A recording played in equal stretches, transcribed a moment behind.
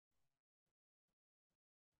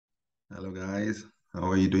Hello, guys.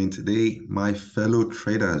 How are you doing today, my fellow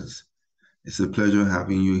traders? It's a pleasure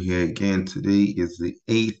having you here again. Today is the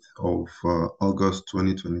 8th of August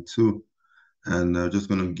 2022, and I'm just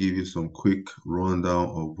going to give you some quick rundown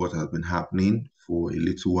of what has been happening for a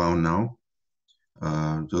little while now.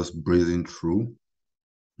 Just breezing through.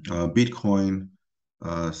 Bitcoin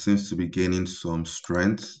seems to be gaining some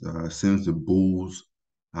strength since the bulls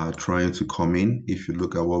are trying to come in. If you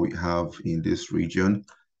look at what we have in this region,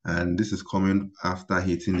 and this is coming after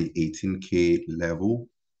hitting the 18K level.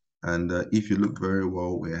 And if you look very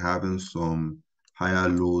well, we're having some higher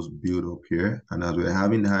lows build up here. And as we're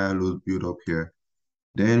having higher lows build up here,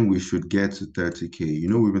 then we should get to 30K. You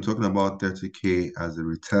know, we've been talking about 30K as a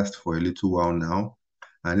retest for a little while now.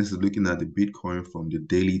 And this is looking at the Bitcoin from the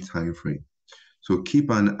daily time frame. So keep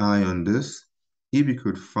an eye on this. If you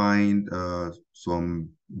could find some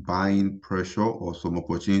buying pressure or some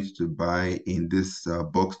opportunity to buy in this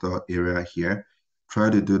boxed out area here, try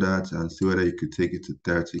to do that and see whether you could take it to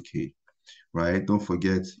 30K, right? Don't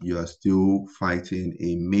forget, you are still fighting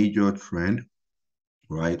a major trend,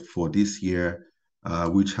 right, for this year,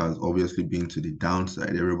 which has obviously been to the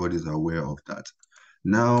downside. Everybody's aware of that.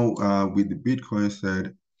 Now, with the Bitcoin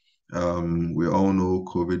said, we all know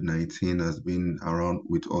COVID-19 has been around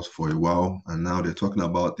with us for a while, and now they're talking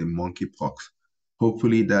about the monkeypox.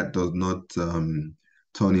 Hopefully, that does not turn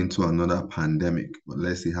into another pandemic, but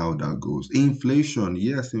let's see how that goes. Inflation,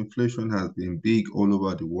 yes, inflation has been big all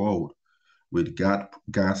over the world with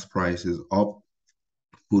gas prices up,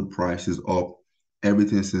 food prices up.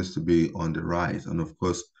 Everything seems to be on the rise, and of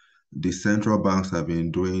course, the central banks have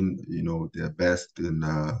been doing, their best in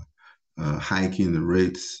hiking the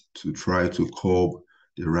rates to try to curb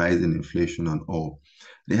the rise in inflation and all.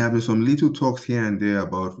 There have been some little talks here and there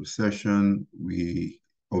about recession. We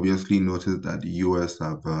obviously noticed that the US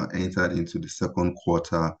have entered into the second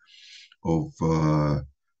quarter of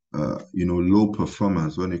low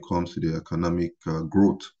performance when it comes to the economic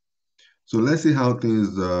growth. So let's see how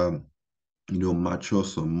things mature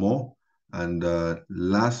some more. And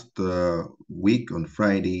last week on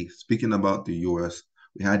Friday, speaking about the US,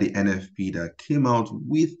 we had the NFP that came out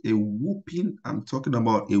with a whooping, I'm talking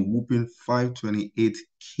about a whooping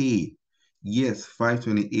 528K. Yes,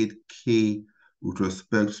 528K with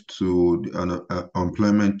respect to the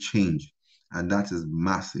unemployment change. And that is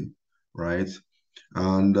massive, right?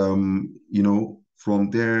 And, from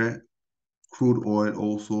there, crude oil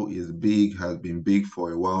also is big, has been big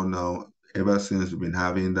for a while now, ever since we've been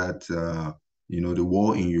having that, the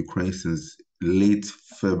war in Ukraine since late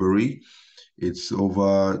February. It's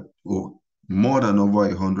more than over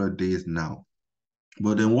 100 days now.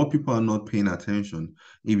 But then what people are not paying attention,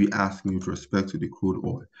 if you ask me with respect to the crude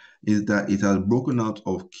oil, is that it has broken out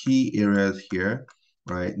of key areas here.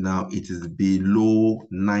 Right now, it is below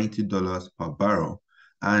 $90 per barrel.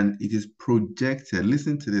 And it is projected,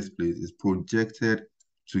 listen to this, please, it's projected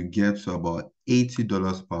to get to about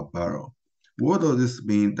 $80 per barrel. What does this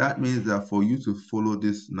mean? That means that for you to follow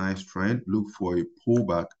this nice trend, look for a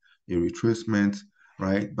pullback, a retracement,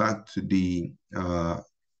 right, back to the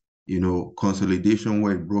consolidation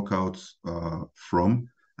where it broke out from,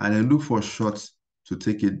 and then look for shorts to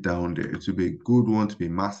take it down there. It will be a good one, to be a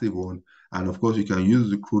massive one. And of course, you can use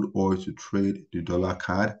the crude oil to trade the dollar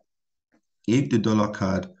card. If the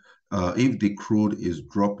crude is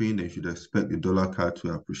dropping, then you should expect the dollar card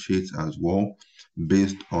to appreciate as well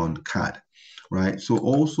based on card, right? So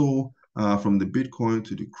also from the Bitcoin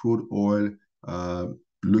to the crude oil,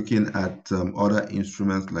 looking at other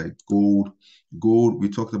instruments like gold. Gold, we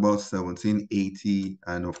talked about 1780,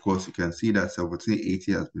 and of course, you can see that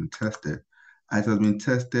 1780 has been tested. As it has been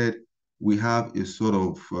tested, we have a sort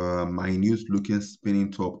of minute looking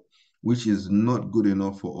spinning top, which is not good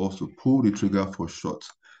enough for us to pull the trigger for shots.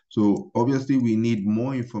 So obviously, we need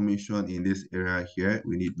more information in this area here.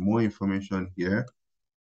 We need more information here.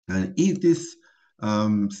 And if this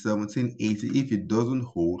 1780, if it doesn't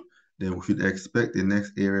hold, then we should expect the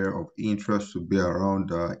next area of interest to be around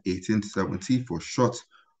 1870 for short.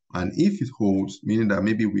 And if it holds, meaning that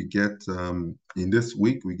maybe we get, in this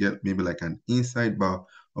week, we get maybe like an inside bar,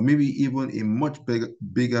 or maybe even a much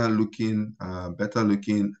bigger looking, better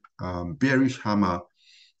looking bearish hammer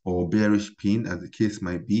or bearish pin, as the case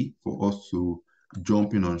might be, for us to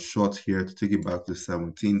jump in on short here to take it back to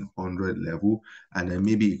 1700 level, and then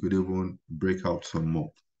maybe it could even break out some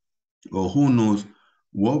more. Or who knows,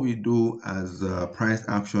 what we do as price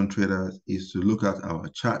action traders is to look at our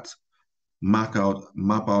charts, map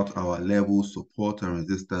out our levels, support and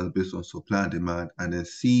resistance based on supply and demand, and then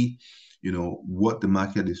see, what the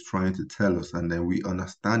market is trying to tell us, and then we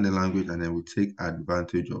understand the language, and then we take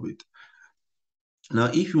advantage of it. Now,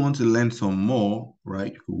 if you want to learn some more,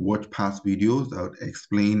 right, you could watch past videos that would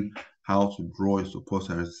explain how to draw your support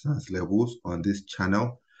and resistance levels on this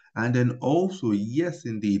channel. And then also, yes,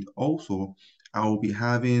 indeed, also, I will be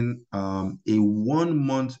having a 1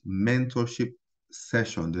 month mentorship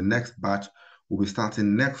session. The next batch will be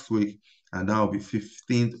starting next week, and that will be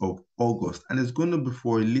 15th of August. And it's going to be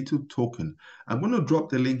for a little token. I'm going to drop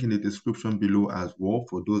the link in the description below as well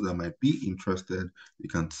for those that might be interested. You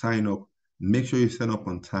can sign up. Make sure you sign up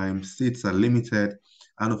on time. Seats are limited.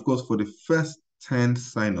 And of course, for the first 10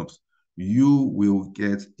 signups, you will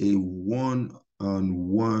get a one-on-one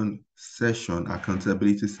session,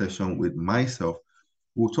 accountability session with myself.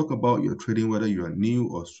 We'll talk about your trading, whether you are new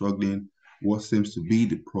or struggling, what seems to be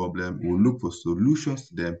the problem. We'll look for solutions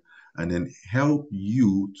to them and then help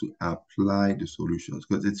you to apply the solutions.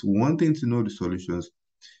 Because it's one thing to know the solutions,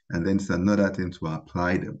 and then it's another thing to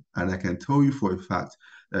apply them. And I can tell you for a fact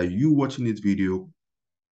that you watching this video,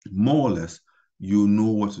 more or less, you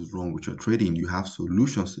know what is wrong with your trading. You have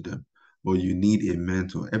solutions to them, but you need a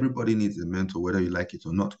mentor. Everybody needs a mentor, whether you like it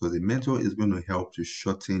or not, because a mentor is going to help to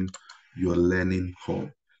shorten your learning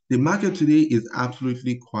curve. The market today is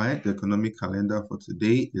absolutely quiet. The economic calendar for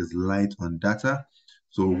today is light on data.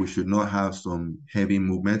 So we should not have some heavy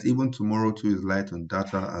movement. Even tomorrow too is light on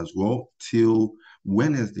data as well till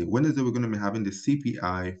Wednesday. Wednesday, we're going to be having the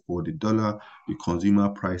CPI for the dollar, the consumer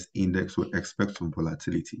price index. So expect some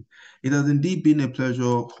volatility. It has indeed been a pleasure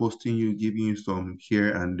hosting you, giving you some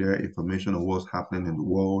here and there information on what's happening in the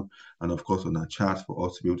world, and of course on our chat for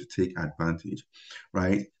us to be able to take advantage,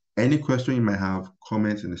 right? Any question you might have,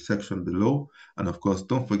 comment in the section below. And of course,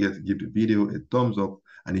 don't forget to give the video a thumbs up.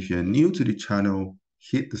 And if you're new to the channel,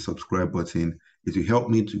 hit the subscribe button. It will help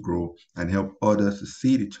me to grow and help others to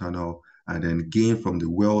see the channel and then gain from the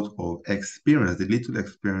wealth of experience, the little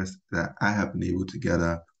experience that I have been able to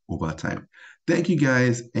gather over time. Thank you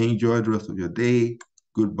guys. Enjoy the rest of your day.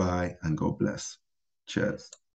 Goodbye and God bless. Cheers.